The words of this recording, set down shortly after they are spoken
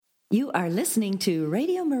You are listening to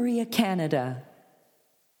Radio Maria Canada.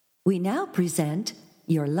 We now present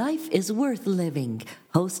Your Life is Worth Living,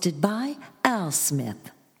 hosted by Al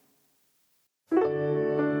Smith.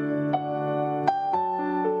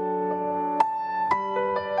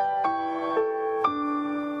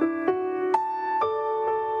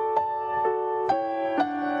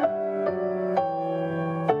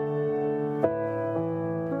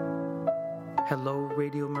 Hello,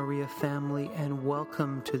 Radio Maria family, and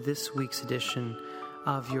welcome to this week's edition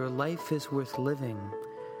of Your Life is Worth Living.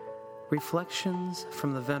 Reflections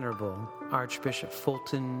from the Venerable Archbishop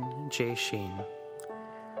Fulton J. Sheen.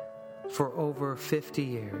 For over 50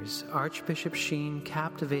 years, Archbishop Sheen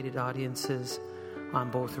captivated audiences on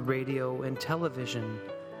both radio and television.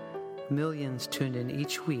 Millions tuned in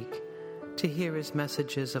each week to hear his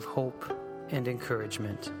messages of hope and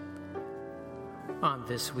encouragement. On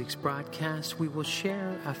this week's broadcast, we will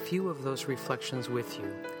share a few of those reflections with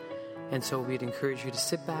you. And so we'd encourage you to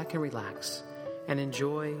sit back and relax and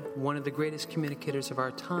enjoy one of the greatest communicators of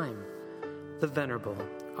our time, the Venerable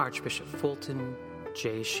Archbishop Fulton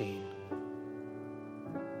J. Sheen.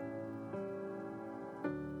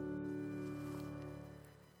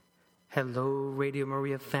 Hello, Radio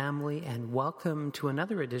Maria family, and welcome to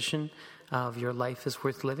another edition of Your Life is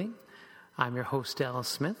Worth Living. I'm your host, Al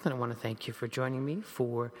Smith, and I want to thank you for joining me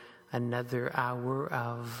for another hour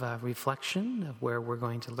of reflection of where we're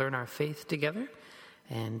going to learn our faith together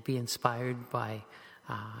and be inspired by,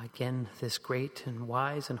 again, this great and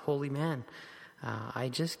wise and holy man. I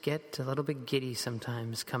just get a little bit giddy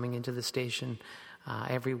sometimes coming into the station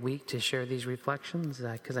every week to share these reflections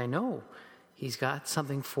because I know he's got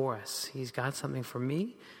something for us. He's got something for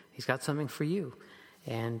me. He's got something for you.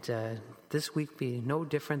 And this week be no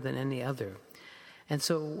different than any other. And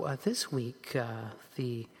so this week,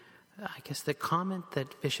 the comment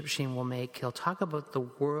that Bishop Sheen will make, he'll talk about the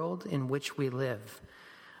world in which we live.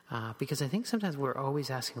 Because I think sometimes we're always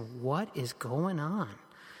asking, what is going on?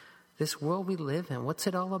 This world we live in, what's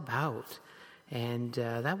it all about? And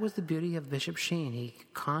that was the beauty of Bishop Sheen. He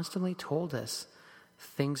constantly told us,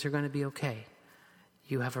 things are going to be okay.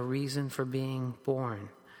 You have a reason for being born.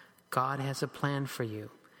 God has a plan for you.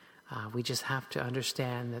 We just have to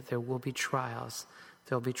understand that there will be trials,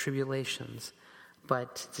 there will be tribulations,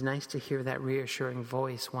 but it's nice to hear that reassuring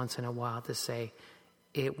voice once in a while to say,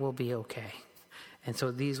 it will be okay. And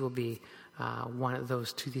so these will be one of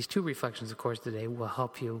these two reflections, of course, today will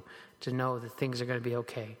help you to know that things are going to be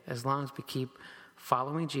okay. As long as we keep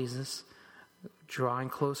following Jesus, drawing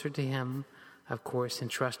closer to Him, of course,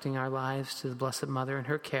 entrusting our lives to the Blessed Mother and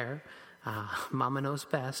her care. Mama knows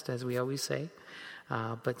best, as we always say.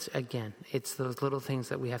 But again, it's those little things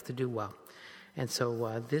that we have to do well. And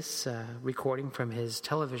so this recording from his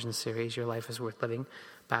television series, Your Life is Worth Living,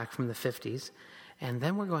 back from the 50s. And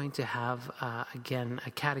then we're going to have, again,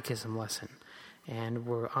 a catechism lesson. And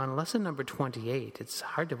we're on lesson number 28. It's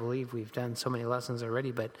hard to believe we've done so many lessons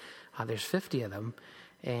already, but there's 50 of them.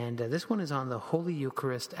 And this one is on the Holy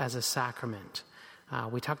Eucharist as a sacrament.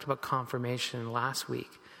 We talked about confirmation last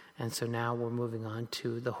week. And so now we're moving on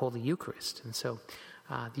to the Holy Eucharist. And so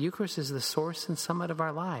the Eucharist is the source and summit of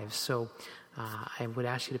our lives. So I would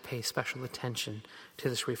ask you to pay special attention to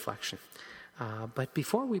this reflection. But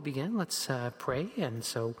before we begin, let's pray. And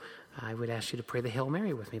so I would ask you to pray the Hail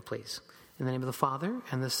Mary with me, please. In the name of the Father,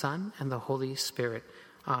 and the Son, and the Holy Spirit.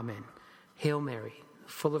 Amen. Hail Mary,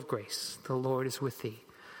 full of grace, the Lord is with thee.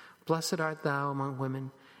 Blessed art thou among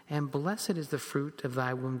women, and blessed is the fruit of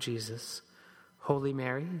thy womb, Jesus. Holy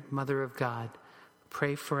Mary, Mother of God,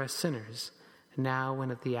 pray for us sinners, now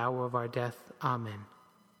and at the hour of our death. Amen.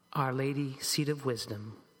 Our Lady, Seat of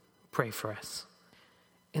Wisdom, pray for us.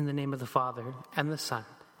 In the name of the Father, and the Son,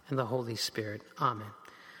 and the Holy Spirit. Amen.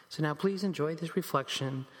 So now please enjoy this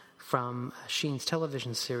reflection from Sheen's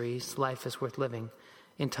television series, Life is Worth Living,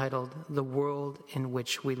 entitled The World in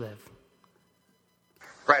Which We Live.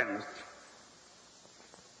 Friends,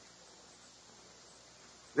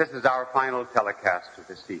 this is our final telecast of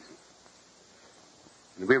this season.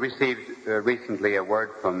 We received recently a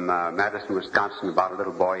word from Madison, Wisconsin, about a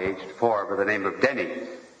little boy aged 4 by the name of Denny.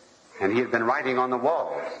 And he had been writing on the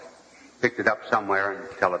walls. Picked it up somewhere on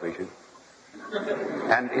television.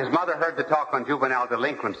 And his mother heard the talk on juvenile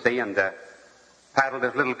delinquency and paddled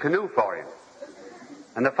his little canoe for him.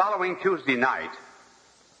 And the following Tuesday night,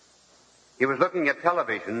 he was looking at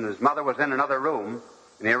television. His mother was in another room,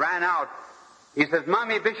 and he ran out. He says,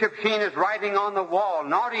 "Mommy, Bishop Sheen is writing on the wall.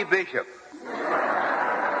 Naughty Bishop."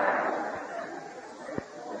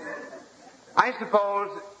 I suppose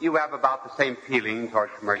you have about the same feeling toward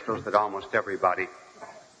commercials that almost everybody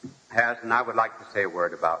has, and I would like to say a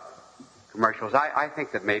word about commercials. I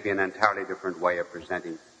think that maybe an entirely different way of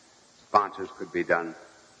presenting sponsors could be done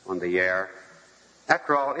on the air.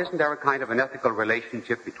 After all, isn't there a kind of an ethical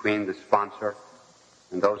relationship between the sponsor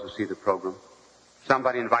and those who see the program?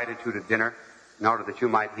 Somebody invited you to dinner in order that you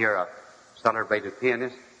might hear a celebrated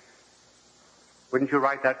pianist. Wouldn't you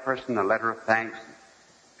write that person a letter of thanks?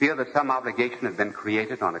 Feel that some obligation had been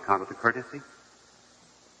created on account of the courtesy?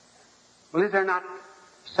 Well, is there not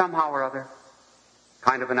somehow or other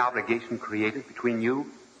kind of an obligation created between you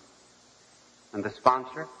and the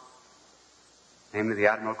sponsor, namely the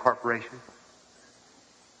Admiral Corporation?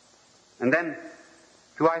 And then,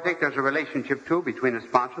 too, I think there's a relationship, too, between a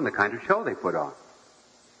sponsor and the kind of show they put on.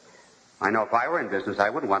 I know if I were in business, I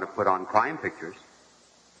wouldn't want to put on crime pictures.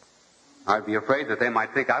 I'd be afraid that they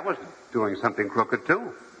might think I was doing something crooked,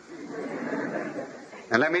 too.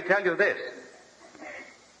 And let me tell you this,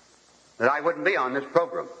 that I wouldn't be on this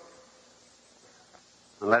program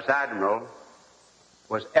unless Admiral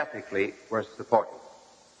was ethically worth supporting.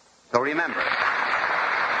 So remember,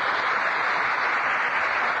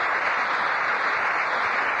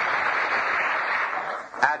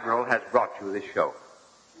 Admiral has brought you this show.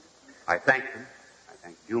 I thank him. I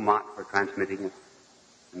thank Dumont for transmitting it,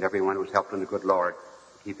 and everyone who's helped in the good Lord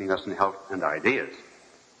keeping us in health and ideas.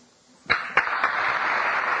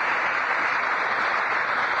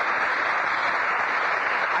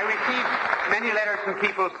 I received many letters from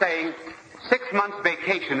people saying 6 months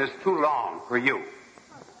vacation is too long for you.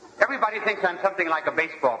 Everybody thinks I'm something like a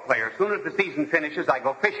baseball player. As soon as the season finishes, I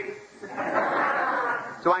go fishing.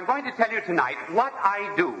 So I'm going to tell you tonight what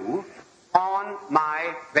I do on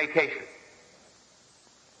my vacation.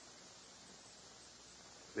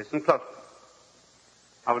 Listen closely.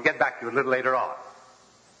 I will get back to you a little later on.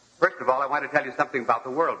 First of all, I want to tell you something about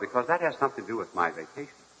the world, because that has something to do with my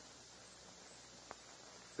vacation.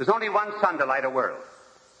 There's only one sun to light a world.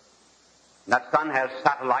 And that sun has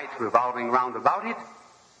satellites revolving round about it.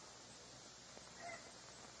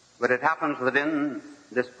 But it happens that in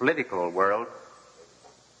this political world,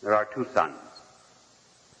 there are two suns.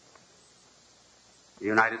 The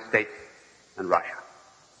United States and Russia.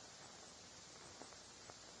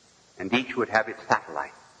 And each would have its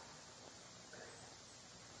satellite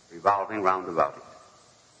revolving round about it.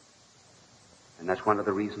 And that's one of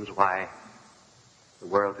the reasons why the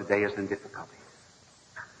world today is in difficulty.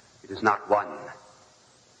 It is not one.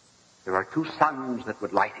 There are two suns that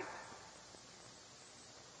would light it.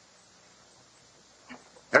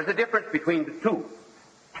 There's a difference between the two.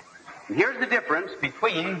 And here's the difference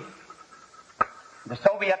between the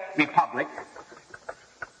Soviet Republic,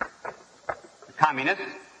 the communists,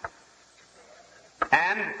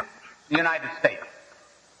 and the United States.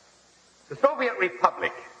 The Soviet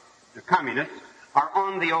Republic, the communists, are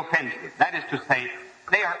on the offensive. That is to say,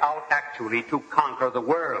 they are out actually to conquer the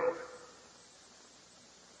world.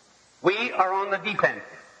 We are on the defensive.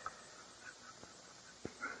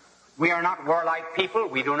 We are not warlike people.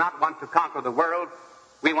 We do not want to conquer the world.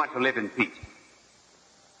 We want to live in peace.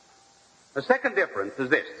 The second difference is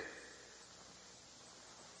this.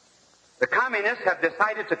 The communists have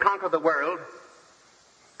decided to conquer the world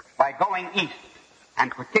by going east,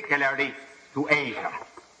 and particularly to Asia.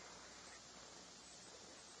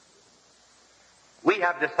 We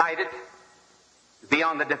have decided to be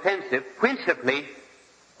on the defensive principally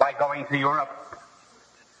by going to Europe,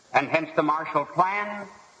 and hence the Marshall Plan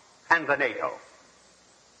and the NATO.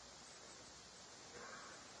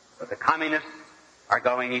 But the communists are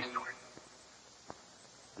going eastward.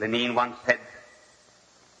 Lenin once said,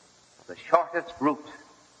 the shortest route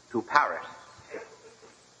to Paris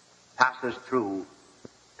passes through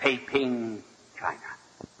Peiping, China.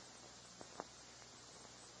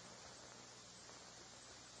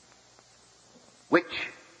 Which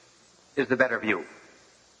is the better view?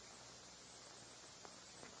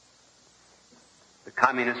 The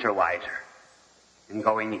communists are wiser in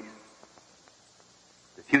going east.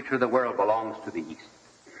 The future of the world belongs to the east.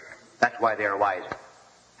 That's why they are wiser.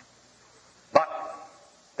 But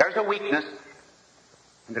there's a weakness,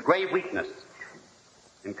 and a grave weakness,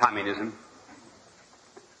 in communism.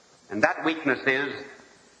 And that weakness is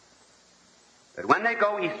that when they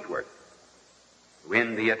go eastward, to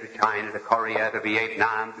India, to China, to Korea, to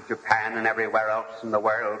Vietnam, to Japan, and everywhere else in the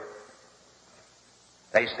world,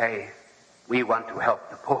 they say, we want to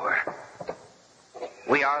help the poor.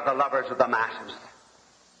 We are the lovers of the masses.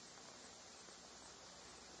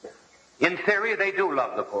 In theory, they do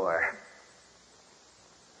love the poor.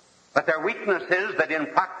 But their weakness is that in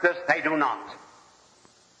practice they do not.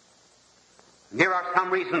 And here are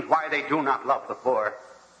some reasons why they do not love the poor,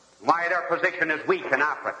 why their position is weak in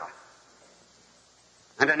Africa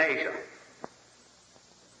and in Asia.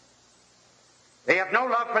 They have no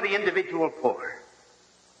love for the individual poor.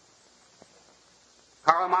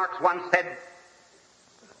 Karl Marx once said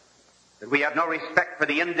that we have no respect for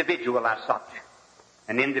the individual as such.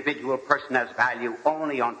 An individual person has value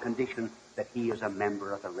only on condition that he is a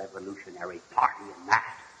member of the Revolutionary Party in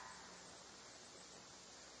that.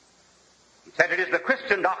 He said it is the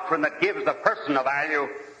Christian doctrine that gives the person a value,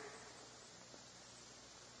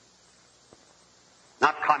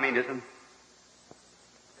 not communism.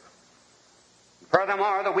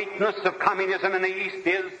 Furthermore, the weakness of communism in the East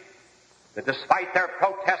is that despite their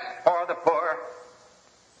protests for the poor,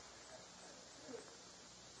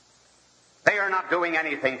 they are not doing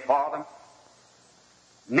anything for them.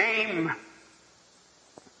 Name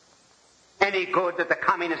any good that the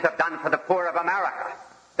communists have done for the poor of America.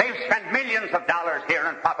 They've spent millions of dollars here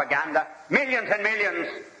in propaganda, millions and millions,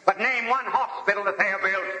 but name one hospital that they have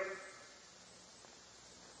built.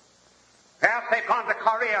 Yes, they've gone to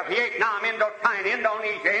Korea, Vietnam, Indochina,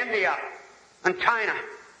 Indonesia, India, and China.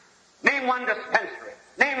 Name one dispensary.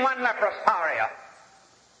 Name one leprosaria.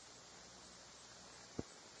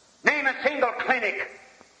 Name a single clinic.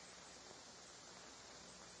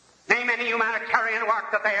 Name any humanitarian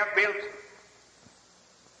work that they have built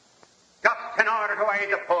just in order to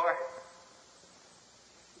aid the poor.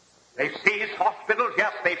 They've seized hospitals.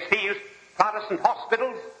 Yes, they've seized Protestant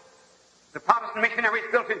hospitals. The Protestant missionaries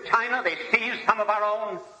built in China, they seized some of our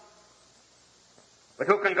own. But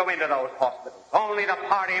who can go into those hospitals? Only the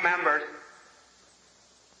party members.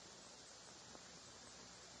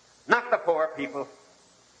 Not the poor people.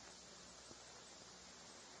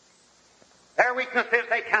 Their weakness is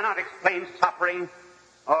they cannot explain suffering.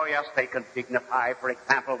 Oh yes, they can dignify, for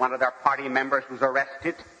example, one of their party members who's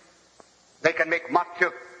arrested. They can make much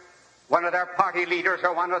of one of their party leaders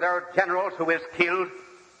or one of their generals who is killed.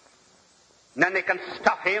 And then they can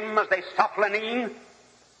stuff him as they stuff Lenin.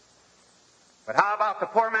 But how about the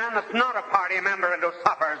poor man that's not a party member and who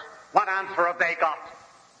suffers? What answer have they got?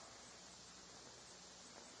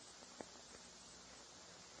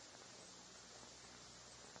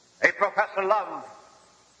 They profess a love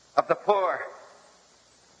of the poor,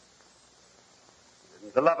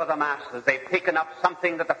 the love of the masses. They've taken up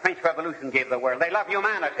something that the French Revolution gave the world. They love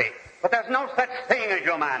humanity. But there's no such thing as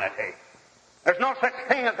humanity. There's no such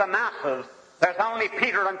thing as the masses. There's only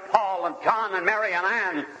Peter and Paul and John and Mary and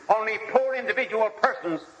Anne, only poor individual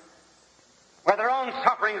persons with their own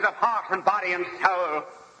sufferings of heart and body and soul.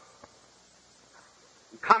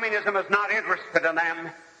 Communism is not interested in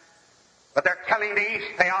them, but they're telling the East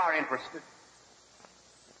they are interested.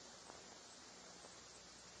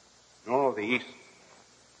 No, the East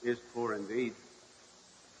is poor indeed.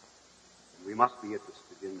 And we must be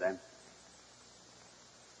interested in them.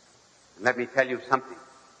 And let me tell you something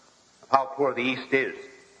of how poor the East is.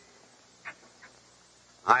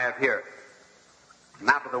 I have here a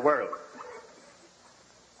map of the world.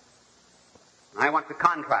 I want to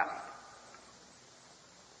contrast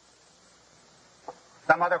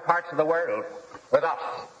some other parts of the world with us.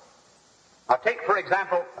 Now take, for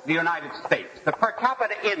example, the United States. The per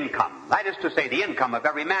capita income, that is to say, the income of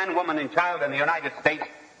every man, woman, and child in the United States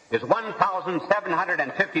is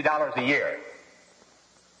 $1,750 a year.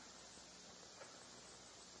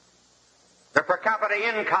 The per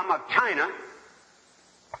capita income of China,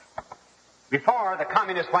 before the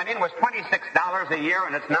communists went in, was $26 a year,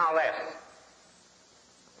 and it's now less.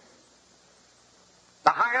 The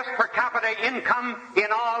highest per capita income in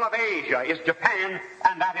all of Asia is Japan,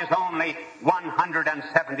 and that is only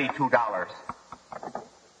 $172.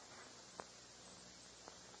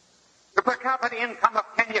 The per capita income of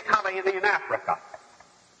Kenya Colony in Africa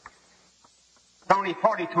is only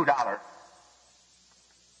 $42.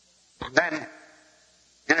 Then,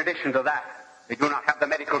 in addition to that, they do not have the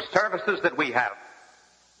medical services that we have.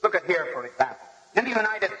 Look at here, for example. In the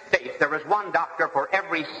United States, there is one doctor for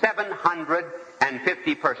every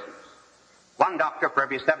 750 persons. One doctor for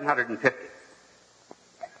every 750.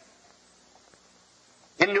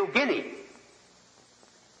 In New Guinea,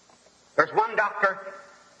 there's one doctor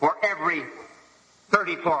for every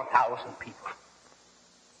 34,000 people.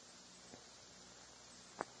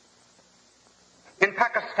 In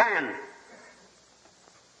Pakistan,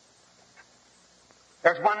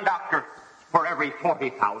 there's one doctor for every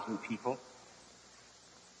 40,000 people.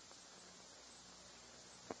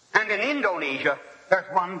 And in Indonesia, there's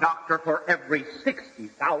one doctor for every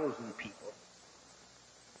 60,000 people.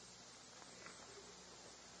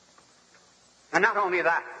 And not only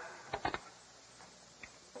that,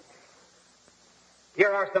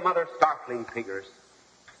 here are some other startling figures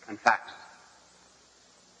and facts.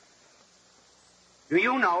 Do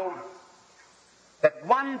you know that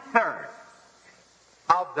 1/3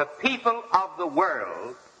 of the people of the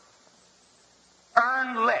world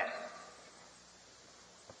earn less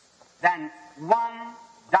than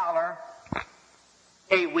 $1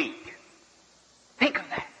 a week. Think of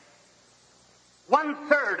that.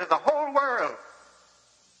 1/3 of the whole world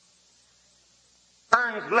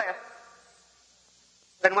earns less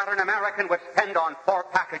than what an American would spend on 4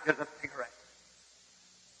 packages of cigarettes.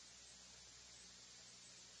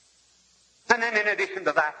 And then in addition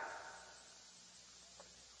to that,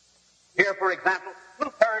 here, for example,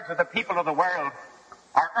 2/3 of the people of the world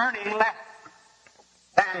are earning less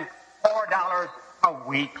than $4 a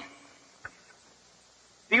week.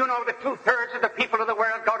 Do you know that 2/3 of the people of the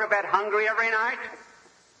world go to bed hungry every night?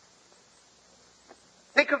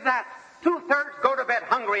 Think of that. 2/3 go to bed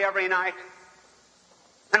hungry every night,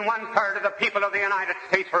 and 1/3 of the people of the United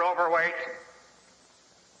States are overweight.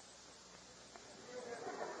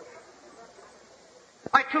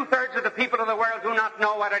 Why, 2/3 of the people of the world do not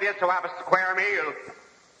know what it is to have a square meal.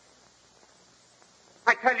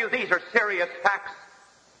 I tell you, these are serious facts.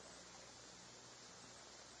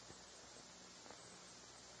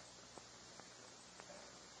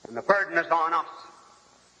 And the burden is on us.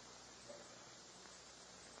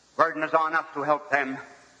 The burden is on us to help them.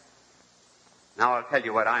 Now I'll tell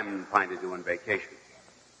you what I'm trying to do on vacation.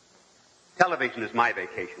 Television is my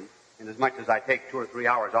vacation, inasmuch as I take 2 or 3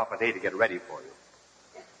 hours off a day to get ready for you.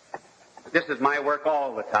 But this is my work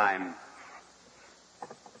all the time.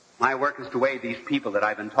 My work is to aid these people that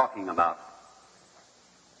I've been talking about.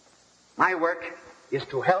 My work is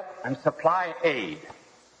to help and supply aid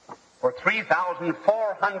for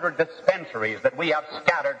 3,400 dispensaries that we have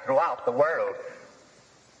scattered throughout the world.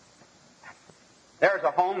 There's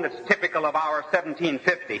a home that's typical of our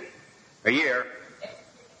 1750 a year.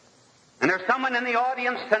 And there's someone in the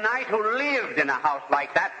audience tonight who lived in a house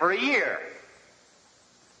like that for a year.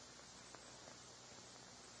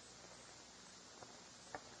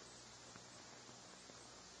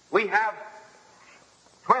 We have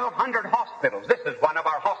 1,200 hospitals. This is one of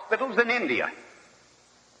our hospitals in India.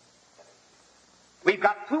 We've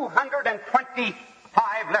got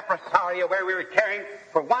 225 leprosaria where we were caring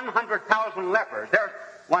for 100,000 lepers. There's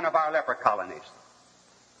one of our leper colonies.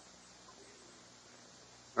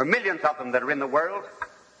 There are millions of them that are in the world.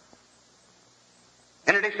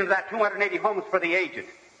 In addition to that, 280 homes for the aged.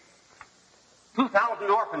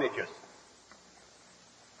 2,000 orphanages.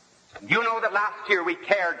 You know that last year we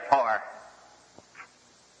cared for,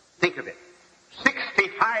 think of it,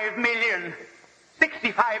 65 million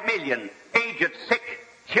aged, sick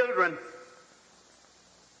children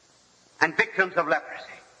and victims of leprosy.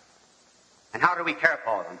 And how do we care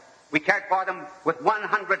for them? We cared for them with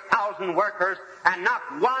 100,000 workers, and not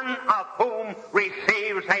one of whom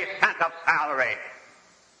receives a cent of salary.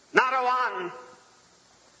 Not a one.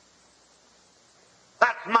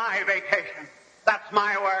 That's my vacation. That's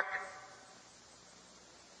my work.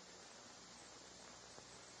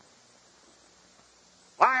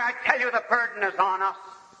 Why, I tell you, the burden is on us.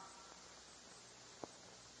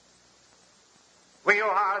 We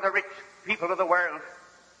are the rich people of the world.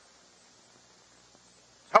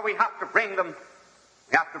 So we have to bring them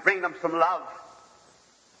some love.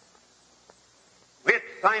 Which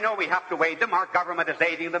I know we have to aid them. Our government is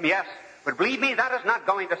aiding them, yes. But believe me, that is not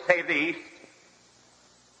going to save the East.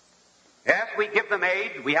 Yes, we give them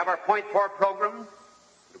aid. We have our Point 4 program.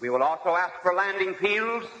 We will also ask for landing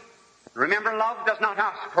fields. Remember, love does not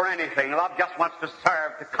ask for anything. Love just wants to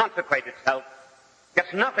serve, to consecrate itself.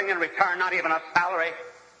 Gets nothing in return, not even a salary.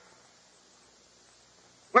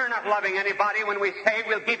 We're not loving anybody when we say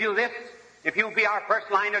we'll give you this if you be our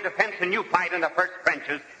first line of defense and you fight in the first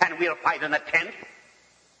trenches and we'll fight in the 10th.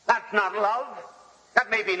 That's not love. That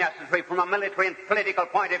may be necessary from a military and political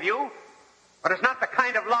point of view, but it's not the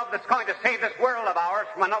kind of love that's going to save this world of ours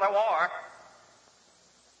from another war.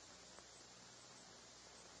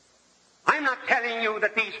 I'm not telling you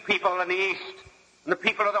that these people in the East and the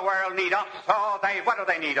people of the world need us. Oh, what do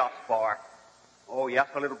they need us for? Oh, yes,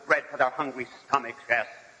 a little bread for their hungry stomachs, yes.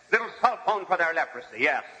 A little cell phone for their leprosy,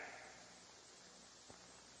 yes.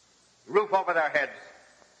 Roof over their heads.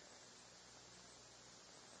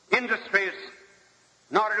 Industries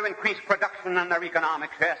in order to increase production and their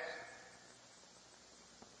economics, yes.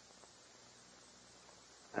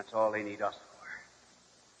 That's all they need us for.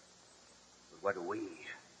 But what do we?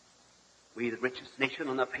 We, the richest nation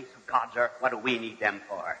on the face of God's earth, what do we need them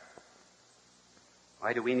for?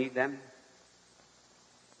 Why do we need them?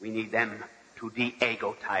 We need them to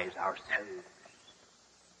de-egotize ourselves.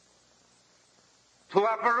 To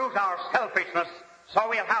uproot our selfishness so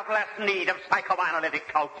we'll have less need of psychoanalytic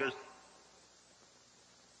couches.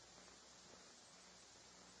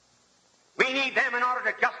 We We need them in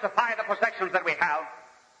order to justify the possessions that we have,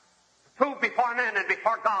 to prove before men and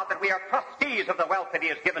before God that we are trustees of the wealth that he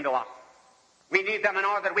has given to us. We need them in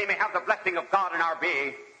order that we may have the blessing of God in our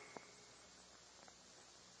being.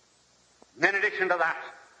 And in addition to that,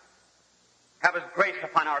 have his grace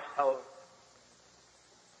upon our souls.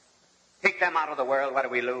 Take them out of the world, what do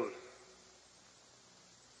we lose?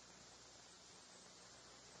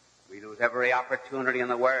 We lose every opportunity in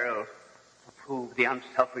the world to prove the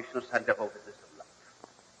unselfishness and devotedness of love.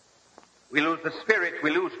 We lose the spirit, we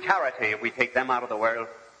lose charity if we take them out of the world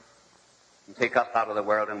and take us out of the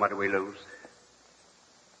world, and what do we lose?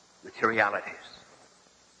 Materialities,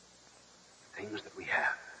 things that we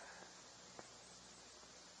have.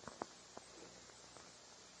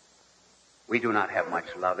 We do not have much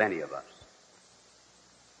love, any of us.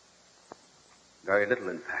 Very little,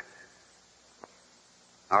 in fact.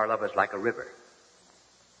 Our love is like a river.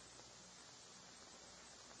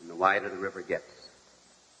 And the wider the river gets,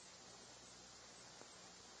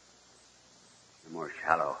 the more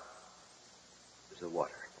shallow is the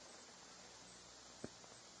water.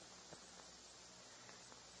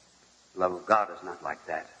 The love of God is not like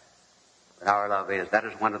that. But our love is. That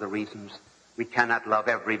is one of the reasons we cannot love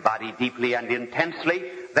everybody deeply and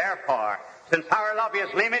intensely. Therefore, since our love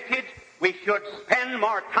is limited, we should spend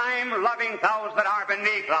more time loving those that are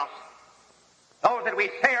beneath us. Those that we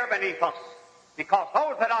say are beneath us. Because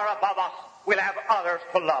those that are above us will have others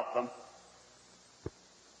to love them.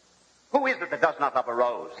 Who is it that does not love a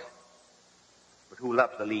rose? But who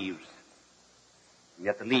loves the leaves? And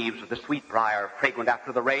yet the leaves of the sweet briar are fragrant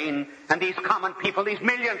after the rain. And these common people, these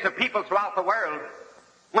millions of people throughout the world,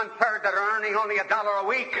 1/3 that are earning only $1 a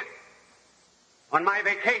week on my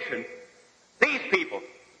vacation, these people,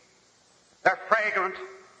 they're fragrant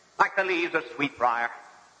like the leaves of sweet briar.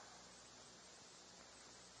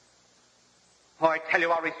 Oh, I tell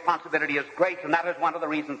you, our responsibility is great, and that is one of the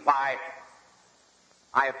reasons why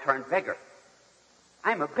I have turned beggar.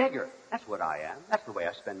 I'm a beggar. That's what I am. That's the way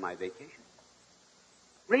I spend my vacation.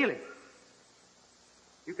 Really.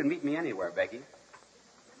 You can meet me anywhere begging.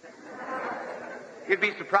 You'd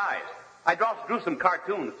be surprised. I drew some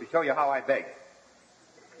cartoons to show you how I beg.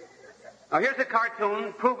 Now, here's a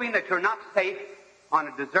cartoon proving that you're not safe on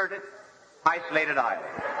a deserted, isolated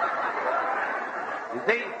island. You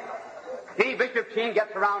see? See, Bishop Sheen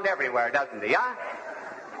gets around everywhere, doesn't he, huh?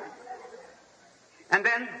 And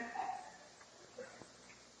then,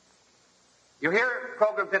 you hear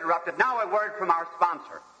programs interrupted. Now a word from our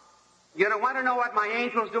sponsor. You don't want to know what my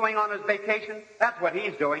angel's doing on his vacation? That's what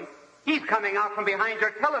he's doing. He's coming out from behind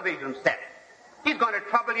your television set. He's going to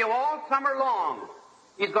trouble you all summer long.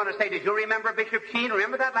 He's going to say, did you remember Bishop Sheen?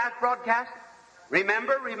 Remember that last broadcast?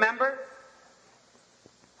 Remember?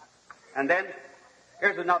 And then,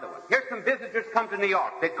 here's another one. Here's some visitors come to New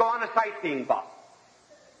York. They go on a sightseeing bus.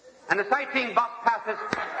 And the sightseeing bus passes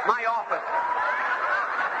my office.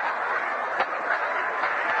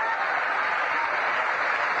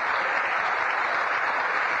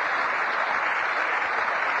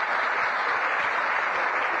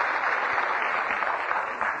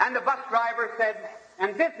 And the bus driver said,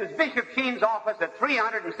 and this is Bishop Sheen's office at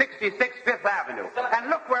 366 Fifth Avenue. And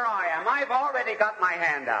look where I am. I've already got my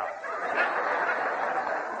hand out.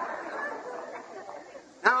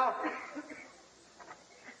 Now,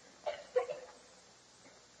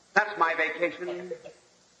 that's my vacation.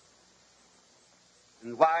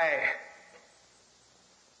 And why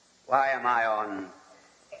am I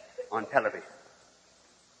on television?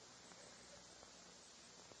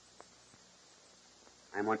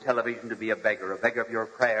 I'm on television to be a beggar of your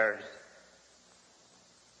prayers,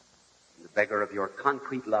 and a beggar of your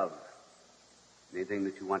concrete love, anything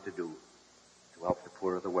that you want to do to help the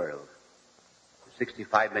poor of the world.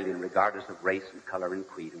 65 million, regardless of race and color and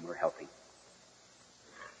creed, and we're helping.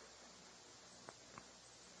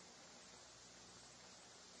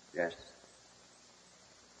 Yes.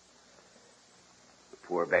 The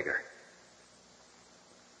poor beggar.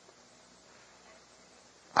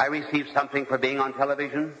 I receive something for being on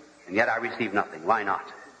television, and yet I receive nothing. Why not?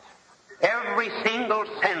 Every single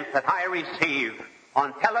cent that I receive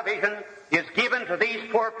on television is given to these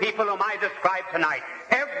poor people whom I described tonight.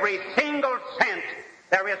 Every single cent.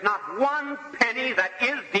 There is not one penny that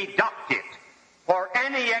is deducted for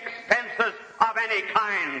any expenses of any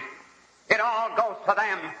kind. It all goes to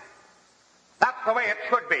them. That's the way it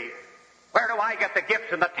should be. Where do I get the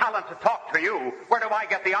gift and the talent to talk to you? Where do I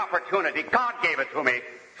get the opportunity? God gave it to me.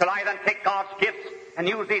 Shall I then take God's gifts and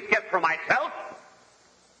use these gifts for myself?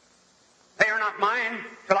 They are not mine.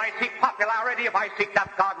 Shall I seek popularity? If I seek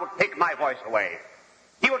that, God will take my voice away.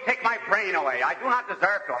 He will take my brain away. I do not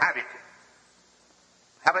deserve to have it.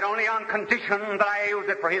 Have it only on condition that I use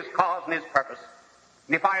it for his cause and his purpose.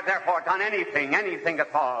 And if I have therefore done anything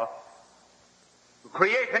at all, to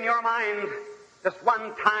create in your mind just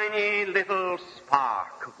one tiny little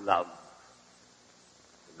spark of love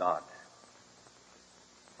to God,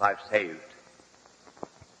 if I've saved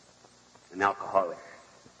an alcoholic,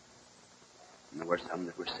 and there were some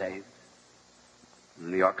that were saved. In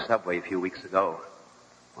the New York subway a few weeks ago,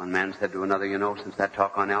 one man said to another, since that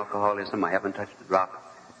talk on alcoholism, I haven't touched a drop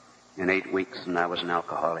in 8 weeks, and I was an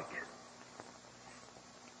alcoholic.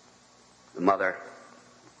 The mother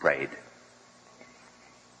prayed,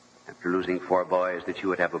 after losing 4 boys, that you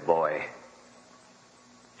would have a boy.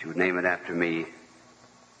 She would name it after me.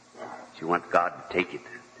 She wants God to take it,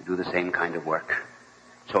 to do the same kind of work.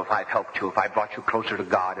 So if I've helped you, if I've brought you closer to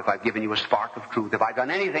God, if I've given you a spark of truth, if I've done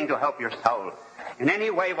anything to help your soul, in any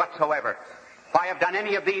way whatsoever, if I have done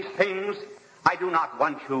any of these things, I do not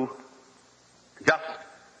want you just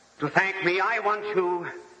to thank me. I want you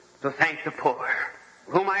to thank the poor,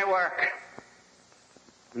 for whom I work,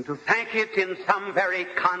 and to thank it in some very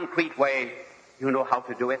concrete way. You know how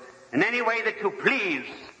to do it. In any way that you please,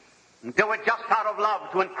 and do it just out of love,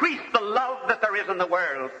 to increase the love that there is in the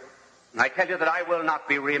world. And I tell you that I will not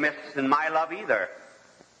be remiss in my love either.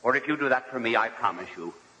 For if you do that for me, I promise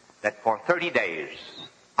you that for 30 days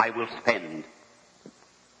I will spend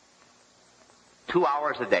 2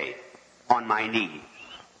 hours a day on my knees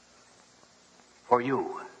for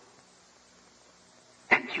you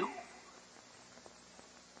and you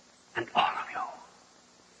and all of you.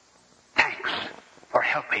 Thanks for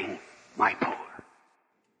helping my poor.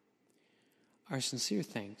 Our sincere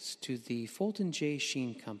thanks to the Fulton J.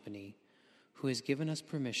 Sheen Company, who has given us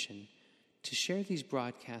permission to share these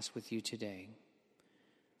broadcasts with you today.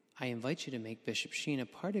 I invite you to make Bishop Sheen a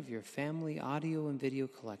part of your family audio and video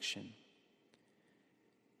collection.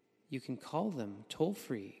 You can call them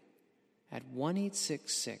toll-free at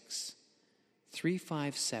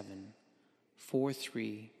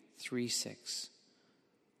 1-866-357-4336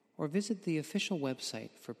 or visit the official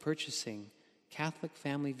website for purchasing Catholic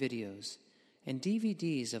family videos and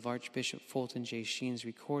DVDs of Archbishop Fulton J. Sheen's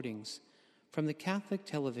recordings from the Catholic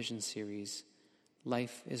television series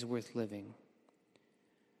Life is Worth Living.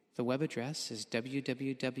 The web address is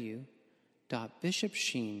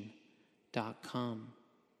www.bishopsheen.com.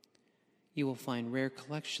 You will find rare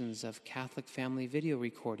collections of Catholic family video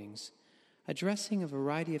recordings addressing a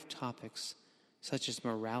variety of topics such as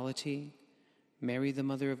morality, Mary the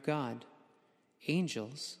Mother of God,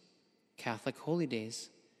 angels, Catholic holy days,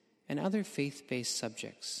 and other faith-based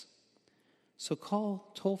subjects. So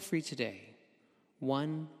call toll-free today,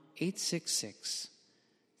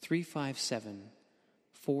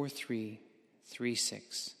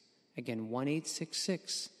 1-866-357-4336. Again,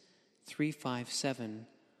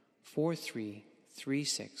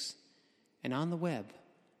 1-866-357-4336. And on the web,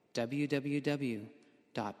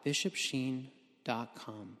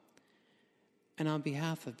 www.bishopsheen.com. And on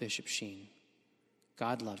behalf of Bishop Sheen,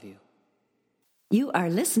 God love you. You are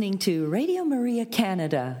listening to Radio Maria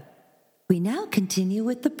Canada. We now continue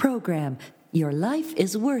with the program, Your Life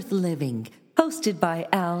is Worth Living, hosted by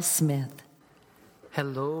Al Smith.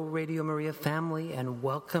 Hello, Radio Maria family, and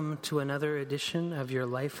welcome to another edition of Your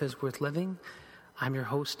Life is Worth Living. I'm your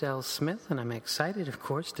host, Al Smith, and I'm excited, of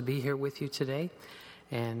course, to be here with you today.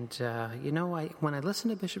 And, when I listen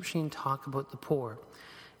to Bishop Sheen talk about the poor,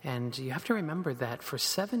 and you have to remember that for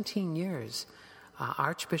 17 years,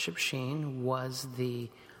 Archbishop Sheen was the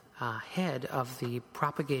head of the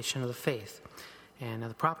Propagation of the Faith. And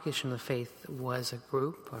the Propagation of the Faith was a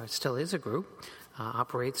group, or still is a group,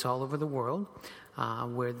 operates all over the world,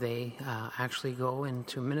 where they actually go in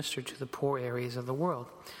to minister to the poor areas of the world.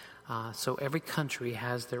 So every country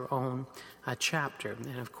has their own chapter.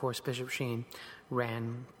 And of course, Bishop Sheen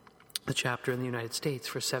ran the chapter in the United States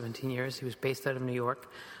for 17 years. He was based out of New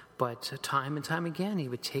York. But time and time again, he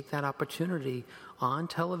would take that opportunity on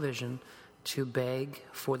television to beg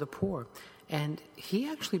for the poor. And he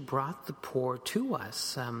actually brought the poor to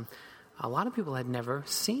us. A lot of people had never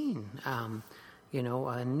seen,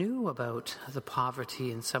 knew about the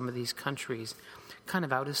poverty in some of these countries, kind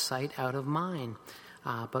of out of sight, out of mind.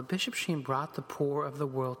 But Bishop Sheen brought the poor of the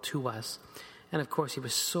world to us. And of course, he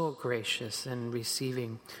was so gracious in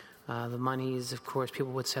receiving the monies. Of course,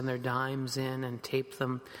 people would send their dimes in and tape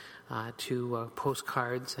them to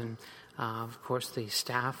postcards. And of course, the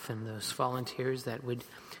staff and those volunteers that would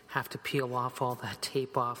have to peel off all that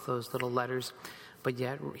tape off those little letters. But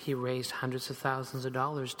yet, he raised hundreds of thousands of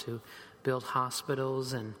dollars to build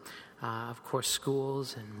hospitals and, of course,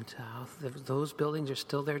 schools. And those buildings are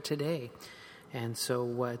still there today. And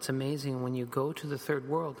so it's amazing when you go to the third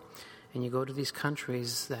world And you go to these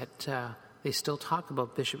countries that they still talk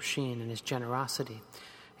about Bishop Sheen and his generosity.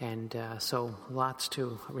 And so lots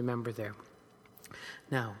to remember there.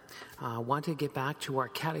 Now, I want to get back to our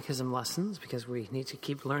catechism lessons because we need to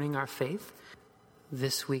keep learning our faith.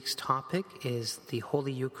 This week's topic is the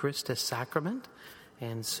Holy Eucharist as Sacrament.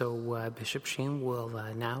 And so Bishop Sheen will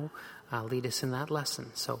now lead us in that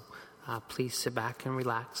lesson. So please sit back and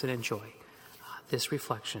relax and enjoy this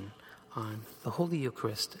reflection on the Holy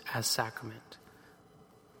Eucharist as Sacrament.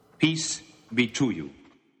 Peace be to you.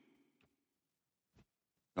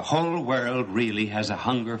 The whole world really has a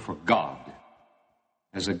hunger for God.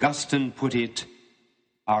 As Augustine put it,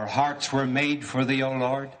 our hearts were made for thee, O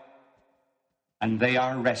Lord, and they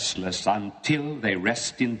are restless until they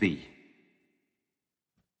rest in thee.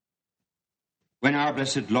 When our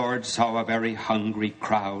blessed Lord saw a very hungry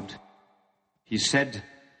crowd, he said,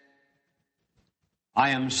 I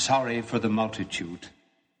am sorry for the multitude.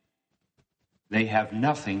 They have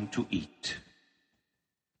nothing to eat.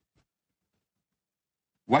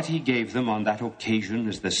 What he gave them on that occasion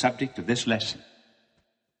is the subject of this lesson,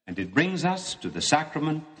 and it brings us to the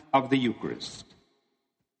sacrament of the Eucharist.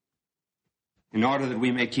 In order that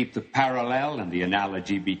we may keep the parallel and the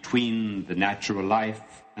analogy between the natural life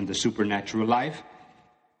and the supernatural life,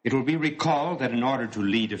 it will be recalled that in order to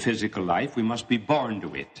lead a physical life, we must be born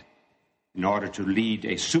to it. In order to lead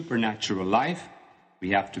a supernatural life,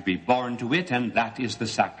 we have to be born to it, and that is the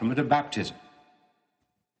sacrament of baptism.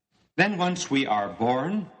 Then once we are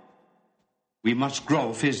born, we must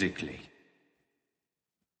grow physically.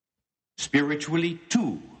 Spiritually,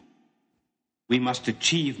 too, we must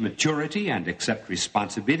achieve maturity and accept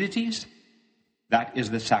responsibilities. That is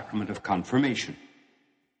the sacrament of confirmation.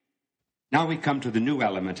 Now we come to the new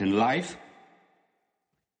element in life.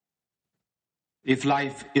 If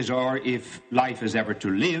life is ever to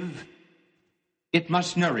live, it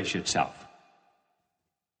must nourish itself.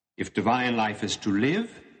 If divine life is to live,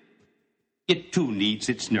 it too needs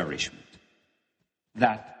its nourishment.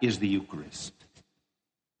 That is the Eucharist.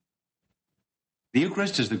 The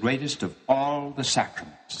Eucharist is the greatest of all the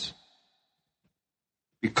sacraments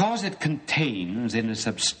because it contains in a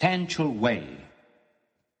substantial way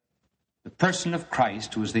the person of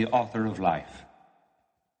Christ, who is the author of life.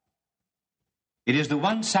 It is the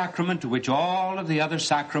one sacrament to which all of the other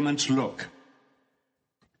sacraments look.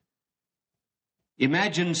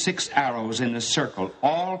 Imagine 6 arrows in a circle,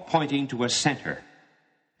 all pointing to a center.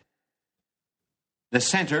 The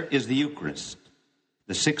center is the Eucharist.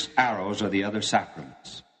 The 6 arrows are the other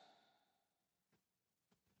sacraments.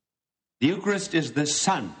 The Eucharist is the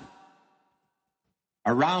sun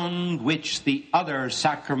around which the other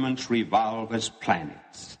sacraments revolve as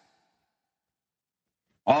planets.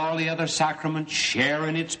 All the other sacraments share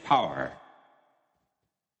in its power,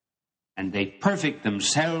 and they perfect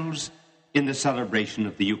themselves in the celebration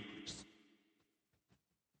of the Eucharist.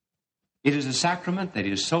 It is a sacrament that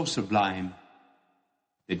is so sublime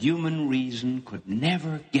that human reason could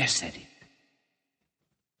never guess at it.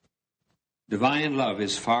 Divine love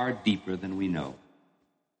is far deeper than we know.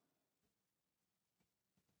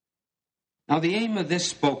 Now, the aim of this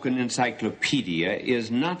spoken encyclopedia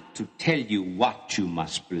is not to tell you what you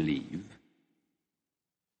must believe,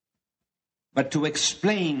 but to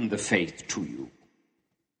explain the faith to you.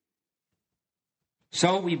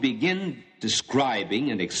 So we begin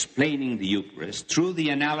describing and explaining the Eucharist through the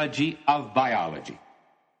analogy of biology.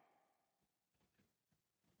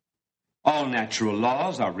 All natural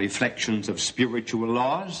laws are reflections of spiritual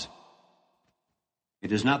laws.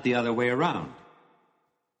 It is not the other way around.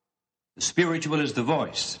 The spiritual is the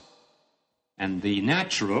voice, and the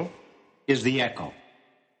natural is the echo.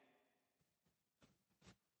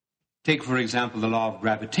 Take, for example, the law of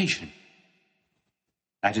gravitation.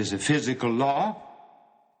 That is a physical law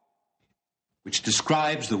which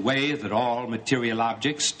describes the way that all material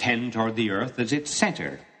objects tend toward the earth as its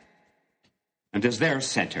center and as their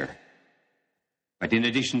center. But in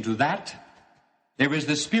addition to that, there is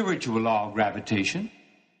the spiritual law of gravitation,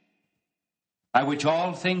 by which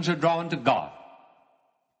all things are drawn to God.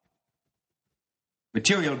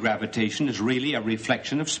 Material gravitation is really a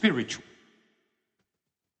reflection of spiritual.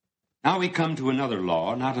 Now we come to another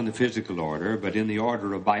law, not in the physical order, but in the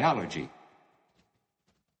order of biology.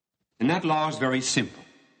 And that law is very simple.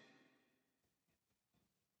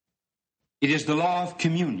 It is the law of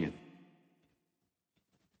communion.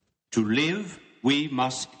 To live, we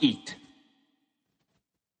must eat.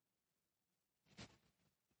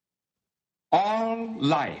 All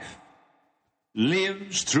life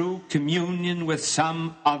lives through communion with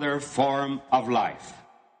some other form of life.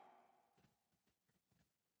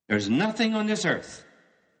 There's nothing on this earth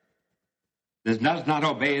that does not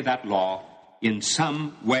obey that law in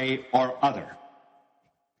some way or other.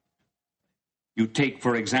 You take,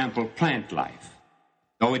 for example, plant life.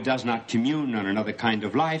 Though it does not commune on another kind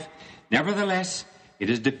of life, nevertheless, it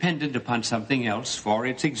is dependent upon something else for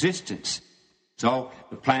its existence. So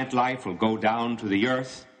the plant life will go down to the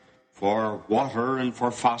earth for water and for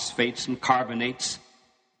phosphates and carbonates,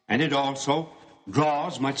 and it also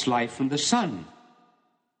draws much life from the sun.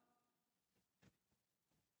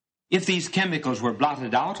 If these chemicals were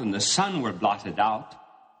blotted out and the sun were blotted out,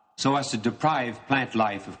 so as to deprive plant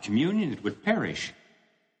life of communion, it would perish.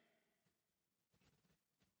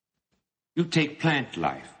 You take plant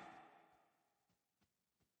life.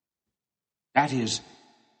 That is,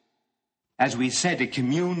 as we said, a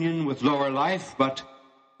communion with lower life, but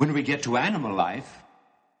when we get to animal life,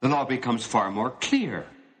 the law becomes far more clear.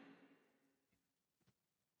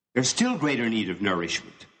 There's still greater need of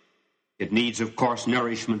nourishment. It needs, of course,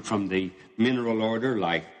 nourishment from the mineral order,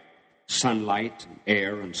 like sunlight,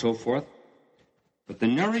 air, and so forth. But the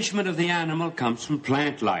nourishment of the animal comes from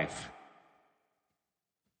plant life.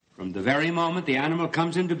 From the very moment the animal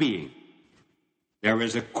comes into being, there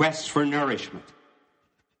is a quest for nourishment.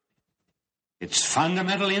 Its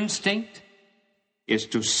fundamental instinct is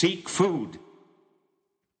to seek food.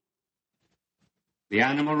 The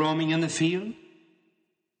animal roaming in the field,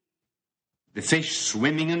 the fish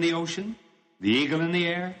swimming in the ocean, the eagle in the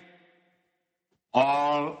air,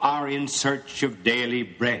 all are in search of daily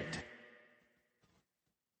bread.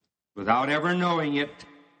 Without ever knowing it,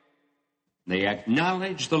 they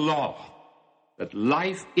acknowledge the law that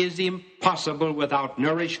life is impossible without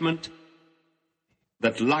nourishment,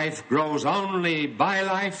 that life grows only by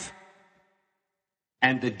life,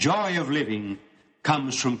 and the joy of living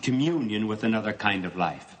comes from communion with another kind of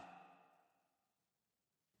life.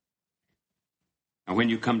 Now, when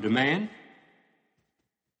you come to man,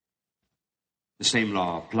 the same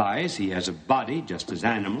law applies. He has a body just as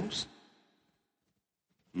animals,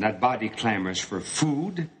 and that body clamors for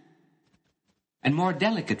food, and more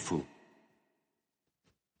delicate food.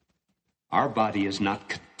 Our body is not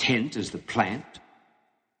content as the plant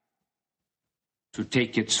to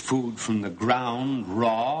take its food from the ground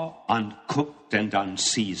raw, uncooked, and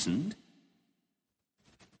unseasoned.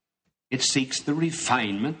 It seeks the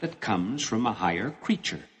refinement that comes from a higher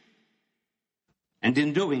creature. And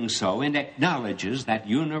in doing so, it acknowledges that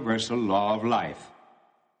universal law of life,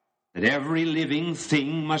 that every living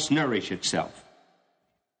thing must nourish itself.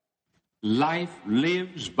 Life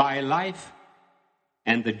lives by life,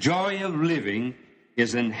 and the joy of living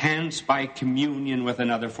is enhanced by communion with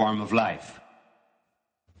another form of life.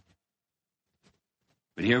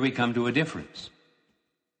 But here we come to a difference.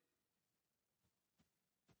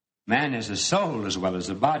 Man has a soul as well as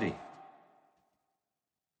a body.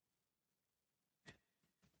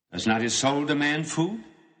 Does not his soul demand food?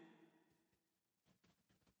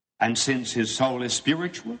 And since his soul is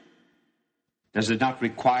spiritual, does it not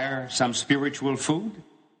require some spiritual food?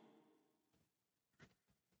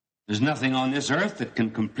 There's nothing on this earth that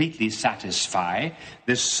can completely satisfy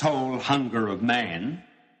this soul hunger of man,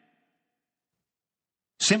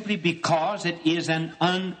 simply because it is an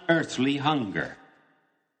unearthly hunger.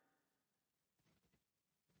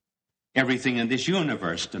 Everything in this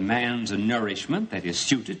universe demands a nourishment that is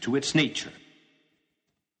suited to its nature.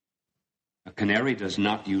 A canary does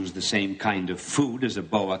not use the same kind of food as a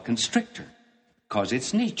boa constrictor, because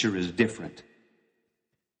its nature is different.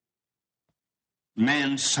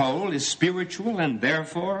 Man's soul is spiritual, and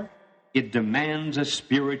therefore it demands a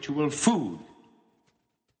spiritual food.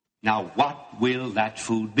 Now, what will that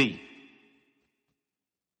food be?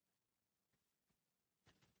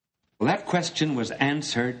 Well, that question was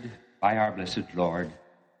answered by our blessed Lord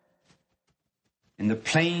in the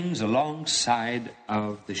plains alongside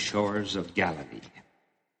of the shores of Galilee.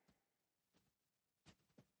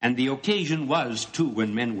 And the occasion was, too,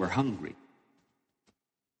 when men were hungry.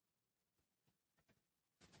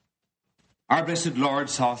 Our blessed Lord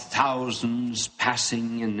saw thousands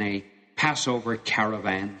passing in a Passover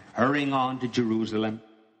caravan, hurrying on to Jerusalem.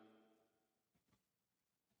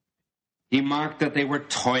 He marked that they were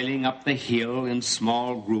toiling up the hill in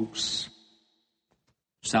small groups.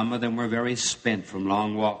 Some of them were very spent from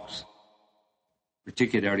long walks,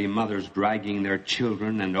 particularly mothers dragging their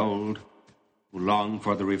children and old who longed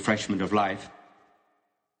for the refreshment of life.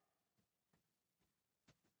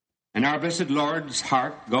 And our blessed Lord's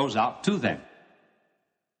heart goes out to them.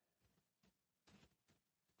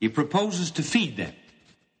 He proposes to feed them.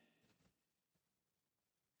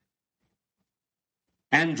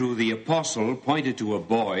 Andrew the apostle pointed to a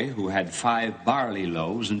boy who had 5 barley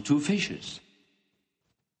loaves and 2 fishes.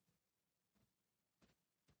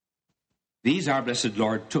 These our blessed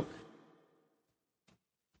Lord took.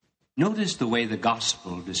 Notice the way the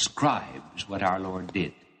gospel describes what our Lord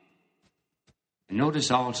did. And notice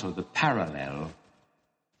also the parallel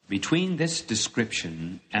between this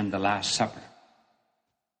description and the Last Supper.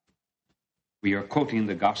 We are quoting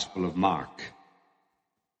the Gospel of Mark.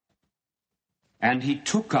 And he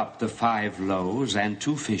took up the 5 loaves and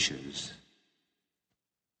 2 fishes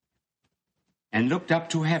and looked up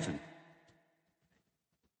to heaven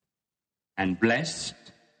and blessed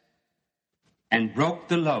and broke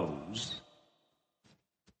the loaves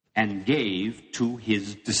and gave to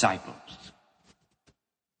his disciples.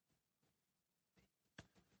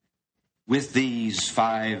 With these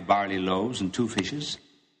 5 barley loaves and 2 fishes,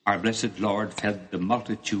 our blessed Lord fed the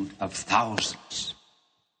multitude of thousands.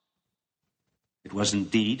 It was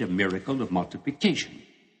indeed a miracle of multiplication.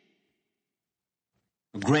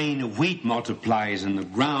 A grain of wheat multiplies in the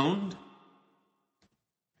ground.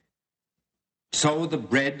 So the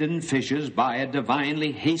bread and fishes, by a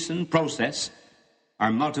divinely hastened process,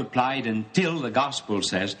 are multiplied until, the gospel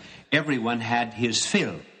says, everyone had his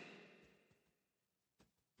fill.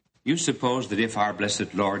 You suppose that if our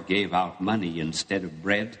blessed Lord gave out money instead of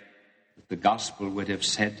bread, that the gospel would have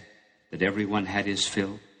said that everyone had his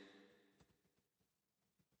fill?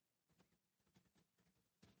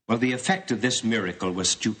 Well, the effect of this miracle was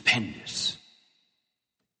stupendous,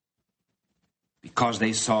 because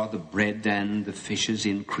they saw the bread and the fishes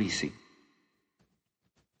increasing.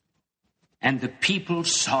 And the people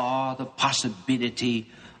saw the possibility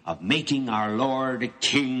of making our Lord a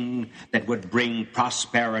king that would bring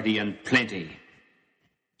prosperity and plenty.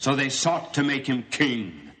 So they sought to make him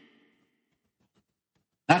king.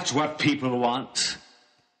 That's what people want.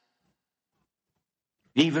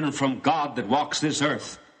 Even from God that walks this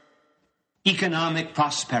earth. Economic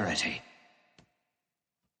prosperity.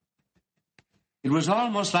 It was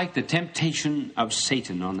almost like the temptation of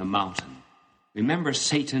Satan on the mountain. Remember,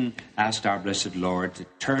 Satan asked our blessed Lord to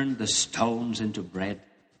turn the stones into bread,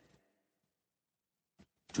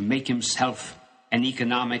 to make himself an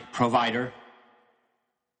economic provider.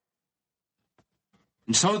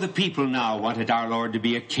 And so the people now wanted our Lord to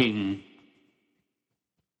be a king,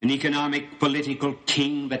 an economic, political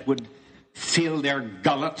king that would fill their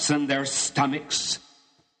gullets and their stomachs.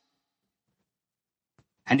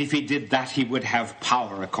 And if he did that, he would have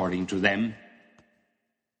power according to them.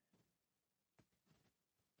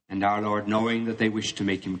 And our Lord, knowing that they wished to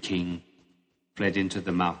make him king, fled into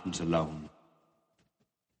the mountains alone.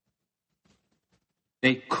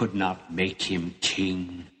 They could not make him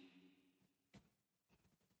king.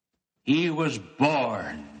 He was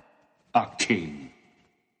born a king.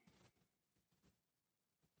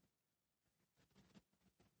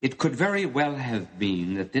 It could very well have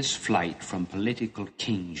been that this flight from political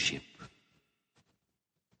kingship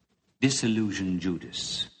disillusioned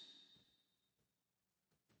Judas.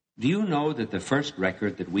 Do you know that the first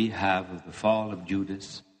record that we have of the fall of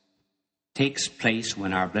Judas takes place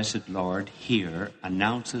when our blessed Lord here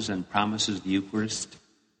announces and promises the Eucharist?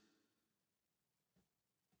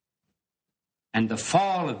 And the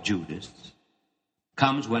fall of Judas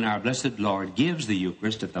comes when our blessed Lord gives the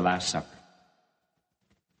Eucharist at the Last Supper.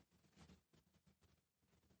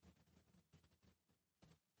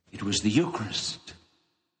 It was the Eucharist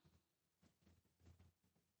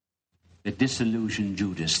that disillusioned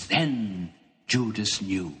Judas. Then Judas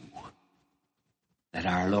knew that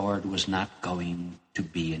our Lord was not going to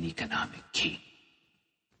be an economic king.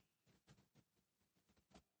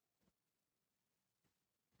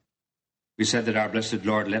 We said that our blessed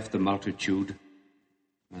Lord left the multitude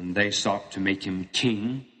and they sought to make him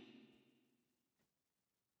king.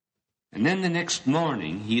 And then the next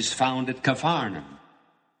morning he's found at Capharnaum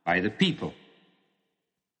by the people.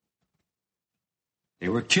 They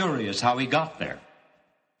were curious how he got there.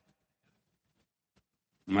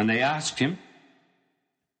 And when they asked him,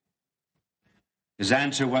 his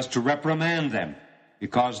answer was to reprimand them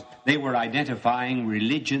because they were identifying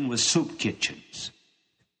religion with soup kitchens.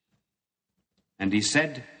 And he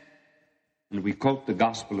said, and we quote the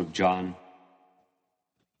Gospel of John,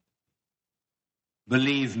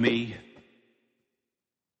 "Believe me,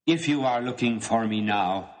 if you are looking for me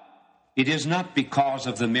now, it is not because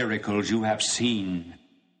of the miracles you have seen.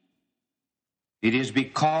 It is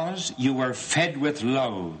because you were fed with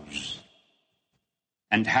loaves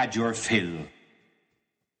and had your fill."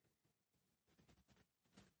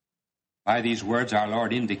 By these words, our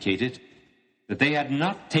Lord indicated that they had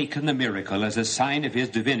not taken the miracle as a sign of his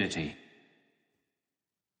divinity.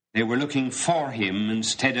 They were looking for him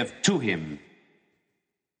instead of to him.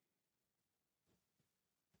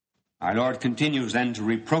 Our Lord continues then to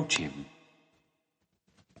reproach him.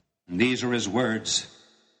 And these are his words.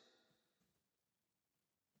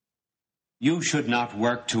 You should not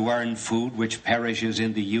work to earn food which perishes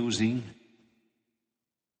in the using.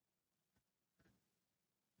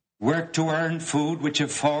 Work to earn food which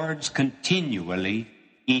affords continually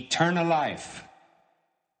eternal life.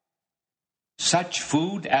 Such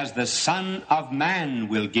food as the Son of Man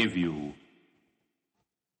will give you.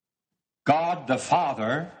 God the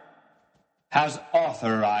Father has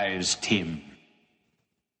authorized him.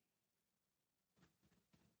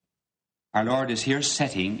 Our Lord is here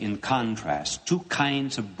setting in contrast two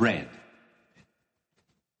kinds of bread.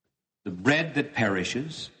 The bread that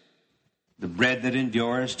perishes, the bread that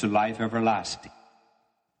endures to life everlasting.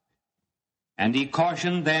 And he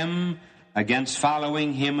cautioned them against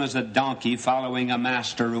following him as a donkey following a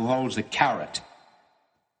master who holds a carrot.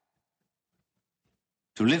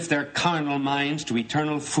 To lift their carnal minds to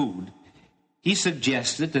eternal food, he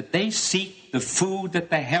suggested that they seek the food that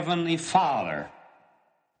the Heavenly Father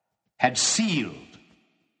had sealed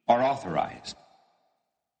or authorized.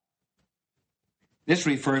 This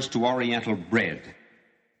refers to Oriental bread,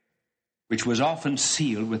 which was often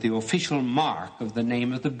sealed with the official mark of the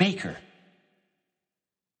name of the baker.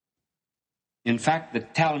 In fact, the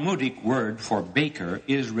Talmudic word for baker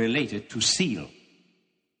is related to seal.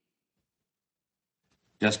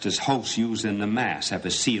 Just as hosts used in the Mass have a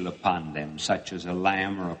seal upon them, such as a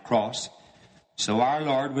lamb or a cross, so our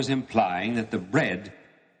Lord was implying that the bread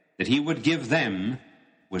that he would give them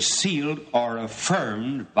was sealed or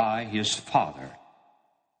affirmed by his Father,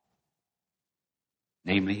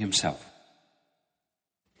 namely himself.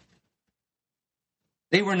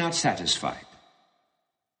 They were not satisfied.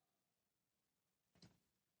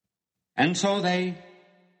 And so they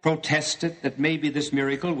protested that maybe this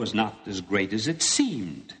miracle was not as great as it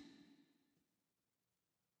seemed.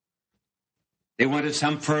 They wanted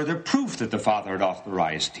some further proof that the Father had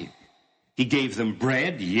authorized him. He gave them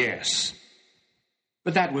bread, yes,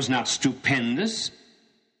 but that was not stupendous.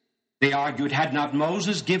 They argued, had not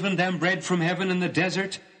Moses given them bread from heaven in the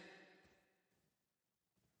desert?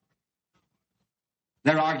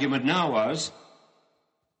 Their argument now was,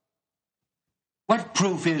 what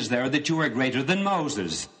proof is there that you are greater than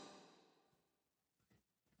Moses?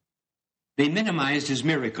 They minimized his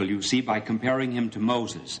miracle, you see, by comparing him to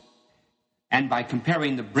Moses and by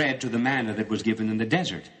comparing the bread to the manna that was given in the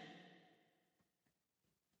desert.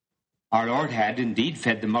 Our Lord had indeed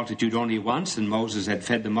fed the multitude only once, and Moses had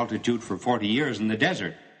fed the multitude for 40 years in the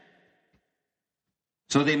desert.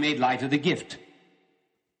 So they made light of the gift.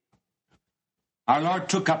 Our Lord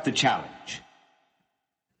took up the challenge.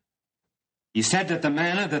 He said that the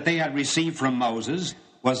manna that they had received from Moses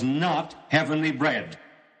was not heavenly bread,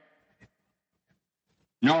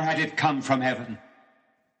 nor had it come from heaven.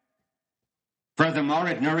 Furthermore,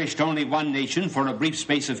 it nourished only one nation for a brief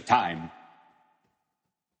space of time.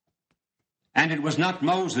 And it was not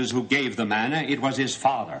Moses who gave the manna, it was his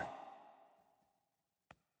Father.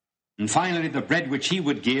 And finally, the bread which he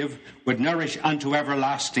would give would nourish unto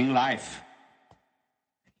everlasting life.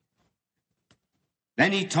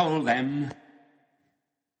 Then he told them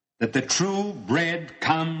that the true bread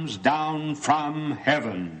comes down from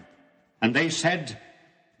heaven. And they said,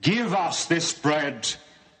 give us this bread.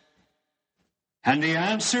 And he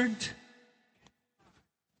answered,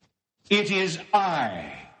 it is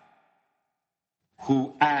I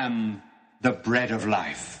who am the bread of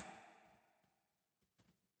life.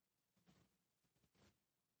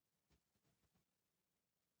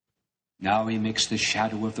 Now he makes the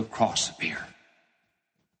shadow of the cross appear.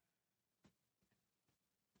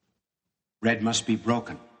 Bread must be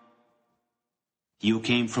broken. He who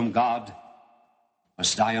came from God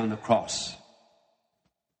must die on the cross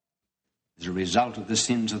as a result of the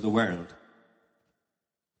sins of the world.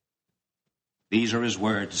 These are his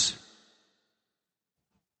words.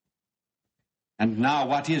 And now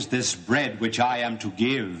what is this bread which I am to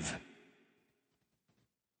give?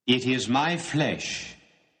 It is my flesh,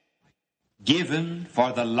 given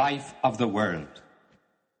for the life of the world.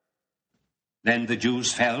 Then the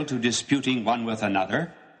Jews fell to disputing one with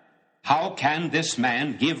another. How can this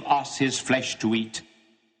man give us his flesh to eat?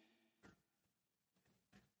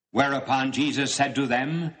 Whereupon Jesus said to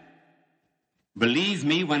them, believe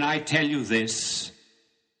me when I tell you this.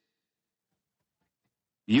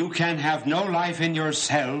 You can have no life in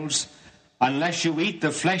yourselves unless you eat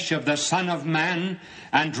the flesh of the Son of Man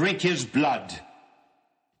and drink his blood.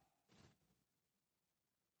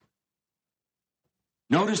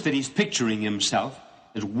 Notice that he's picturing himself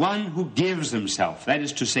as one who gives himself, that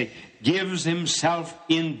is to say, gives himself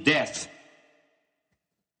in death.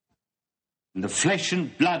 And the flesh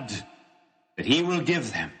and blood that he will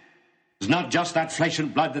give them It's not just that flesh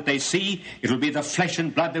and blood that they see. It will be the flesh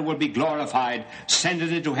and blood that will be glorified, sent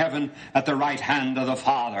into heaven at the right hand of the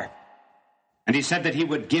Father. And he said that he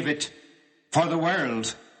would give it for the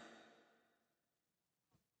world.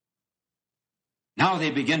 Now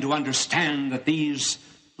they begin to understand that these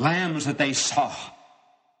lambs that they saw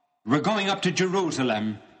were going up to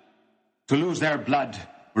Jerusalem to lose their blood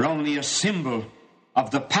were only a symbol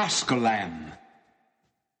of the Paschal Lamb,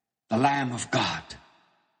 the Lamb of God.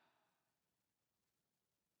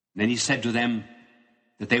 Then he said to them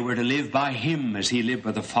that they were to live by him as he lived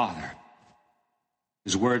by the Father.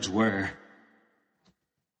 His words were,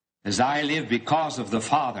 "As I live because of the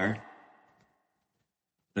Father,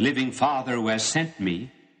 the living Father who has sent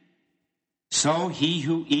me, so he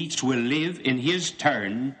who eats will live in his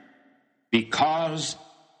turn because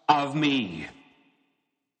of me."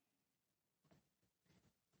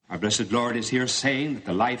 Our blessed Lord is here saying that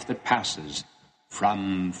the life that passes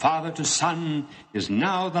from Father to Son is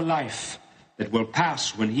now the life that will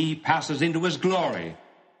pass when he passes into his glory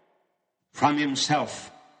from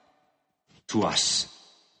himself to us.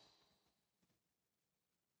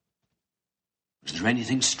 Was there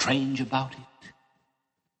anything strange about it?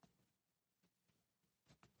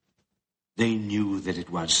 They knew that it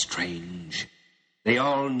was strange. They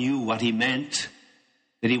all knew what he meant,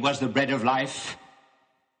 that he was the bread of life,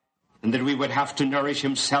 and that we would have to nourish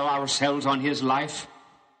ourselves on his life.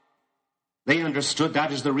 They understood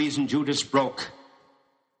that is the reason Judas broke.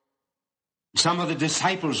 Some of the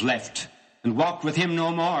disciples left and walked with him no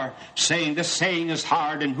more, saying, "This saying is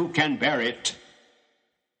hard, and who can bear it?"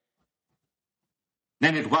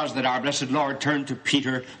 Then it was that our blessed Lord turned to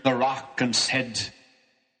Peter, the rock, and said,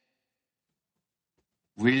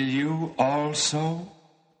 "Will you also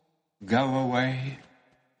go away?"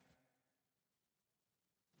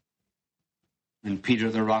 And Peter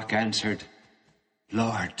the rock answered,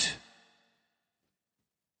 "Lord,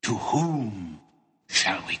 to whom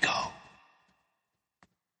shall we go?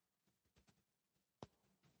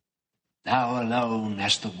 Thou alone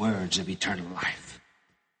hast the words of eternal life."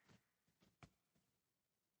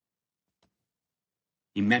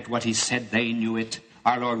 He meant what he said. They knew it.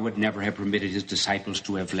 Our Lord would never have permitted his disciples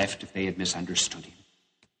to have left if they had misunderstood him.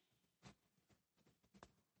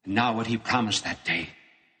 And now what he promised that day,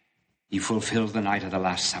 he fulfilled the night of the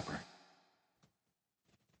Last Supper.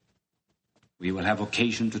 We will have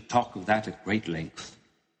occasion to talk of that at great length,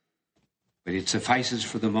 but it suffices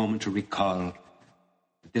for the moment to recall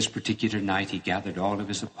that this particular night he gathered all of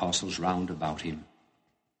his apostles round about him.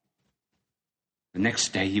 The next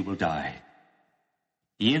day he will die.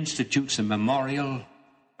 He institutes a memorial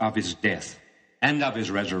of his death and of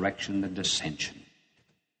his resurrection and ascension.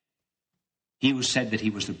 He who said that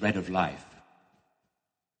he was the bread of life,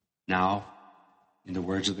 now, in the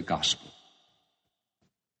words of the gospel,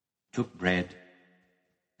 took bread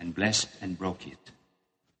and blessed and broke it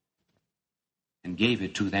and gave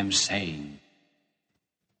it to them, saying,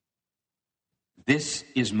 "This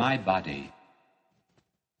is my body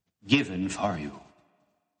given for you."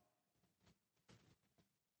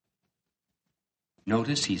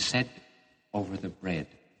 Notice he said over the bread,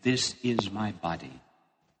 "This is my body."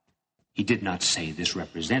 He did not say, "This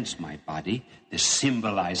represents my body, this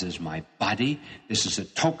symbolizes my body, this is a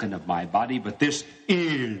token of my body," but "This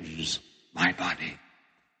is my body."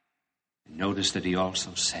 And notice that he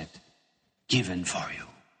also said, "Given for you."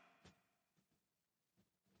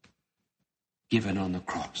 Given on the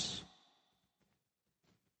cross.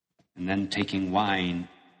 And then taking wine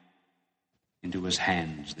into his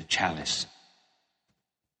hands, the chalice,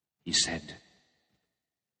 he said,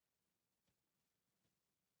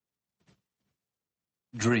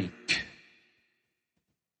 "Drink,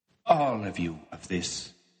 all of you, of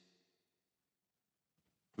this.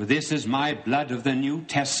 For this is my blood of the New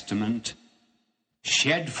Testament,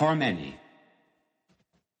 shed for many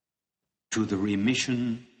to the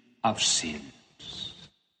remission of sins."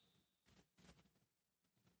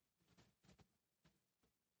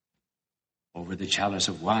 Over the chalice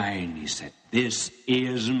of wine, he said, "This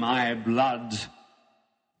is my blood."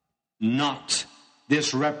 Not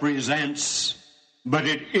 "this represents," but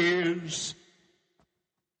 "it is."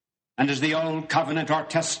 And as the old covenant or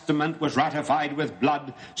testament was ratified with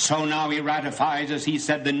blood, so now he ratifies, as he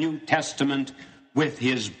said, the New Testament with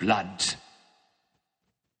his blood.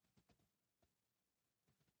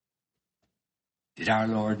 Did our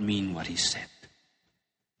Lord mean what he said?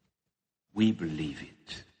 We believe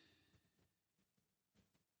it.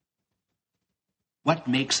 What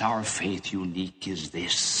makes our faith unique is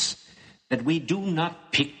this, that we do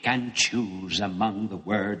not pick and choose among the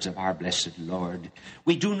words of our blessed Lord.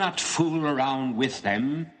 We do not fool around with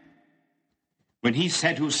them. When he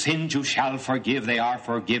said, whose sins you shall forgive, they are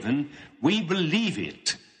forgiven, we believe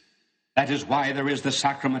it. That is why there is the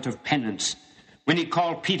sacrament of penance. When he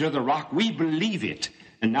called Peter the rock, we believe it.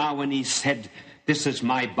 And now when he said, this is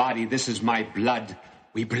my body, this is my blood,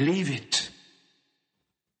 we believe it.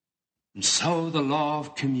 And so the law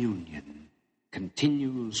of communion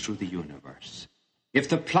continues through the universe. If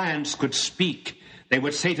the plants could speak, they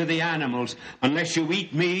would say to the animals, unless you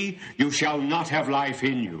eat me, you shall not have life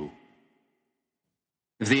in you.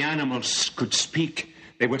 If the animals could speak,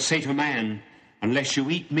 they would say to man, unless you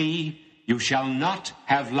eat me, you shall not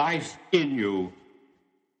have life in you.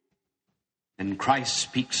 And Christ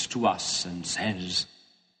speaks to us and says,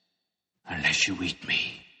 unless you eat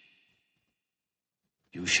me,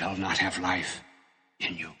 you shall not have life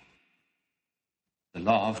in you. The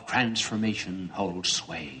law of transformation holds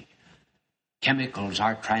sway. Chemicals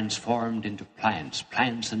are transformed into plants,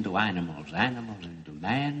 plants into animals, animals into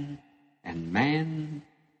man, and man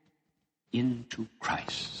into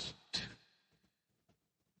Christ.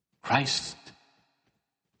 Christ,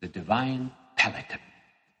 the divine pelican.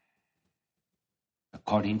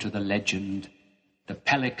 According to the legend, the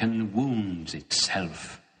pelican wounds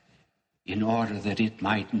itself in order that it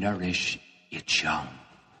might nourish its young.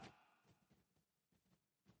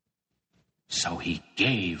 So he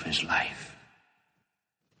gave his life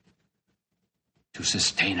to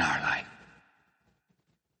sustain our life.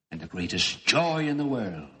 And the greatest joy in the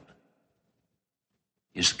world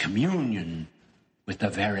is communion with the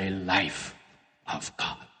very life of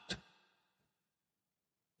God.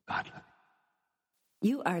 God love you.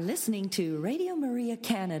 You are listening to Radio Maria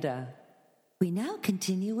Canada. We now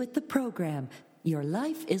continue with the program, Your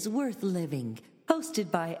Life is Worth Living,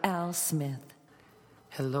 hosted by Al Smith.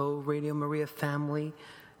 Hello, Radio Maria family.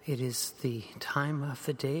 It is the time of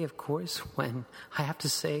the day, of course, when I have to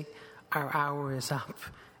say our hour is up,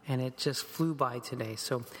 and it just flew by today.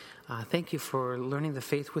 So thank you for learning the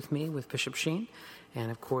faith with me, with Bishop Sheen, and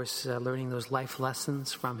of course, learning those life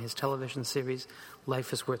lessons from his television series,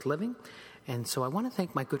 Life is Worth Living. And so I want to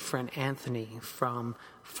thank my good friend Anthony from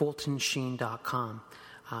FultonSheen.com,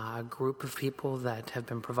 a group of people that have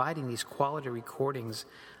been providing these quality recordings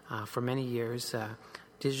for many years,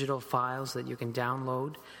 digital files that you can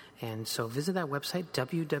download. And so visit that website,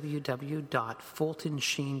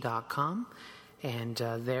 www.FultonSheen.com, and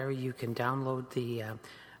there you can download the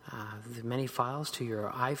many files to your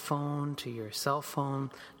iPhone, to your cell phone,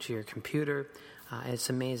 to your computer. It's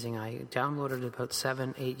amazing. I downloaded it about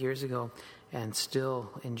 7-8 years ago and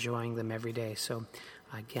still enjoying them every day. So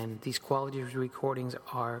again, these quality recordings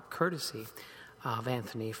are courtesy of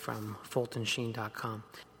Anthony from FultonSheen.com.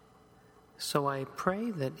 So I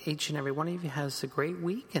pray that each and every one of you has a great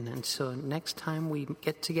week, and until next time we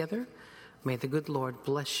get together, may the good Lord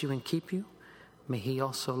bless you and keep you. May he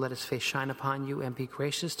also let his face shine upon you and be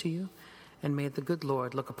gracious to you, and may the good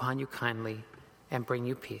Lord look upon you kindly and bring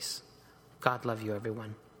you peace. God love you,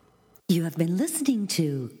 everyone. You have been listening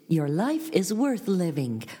to Your Life is Worth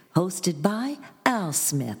Living, hosted by Al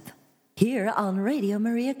Smith, here on Radio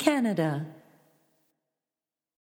Maria Canada.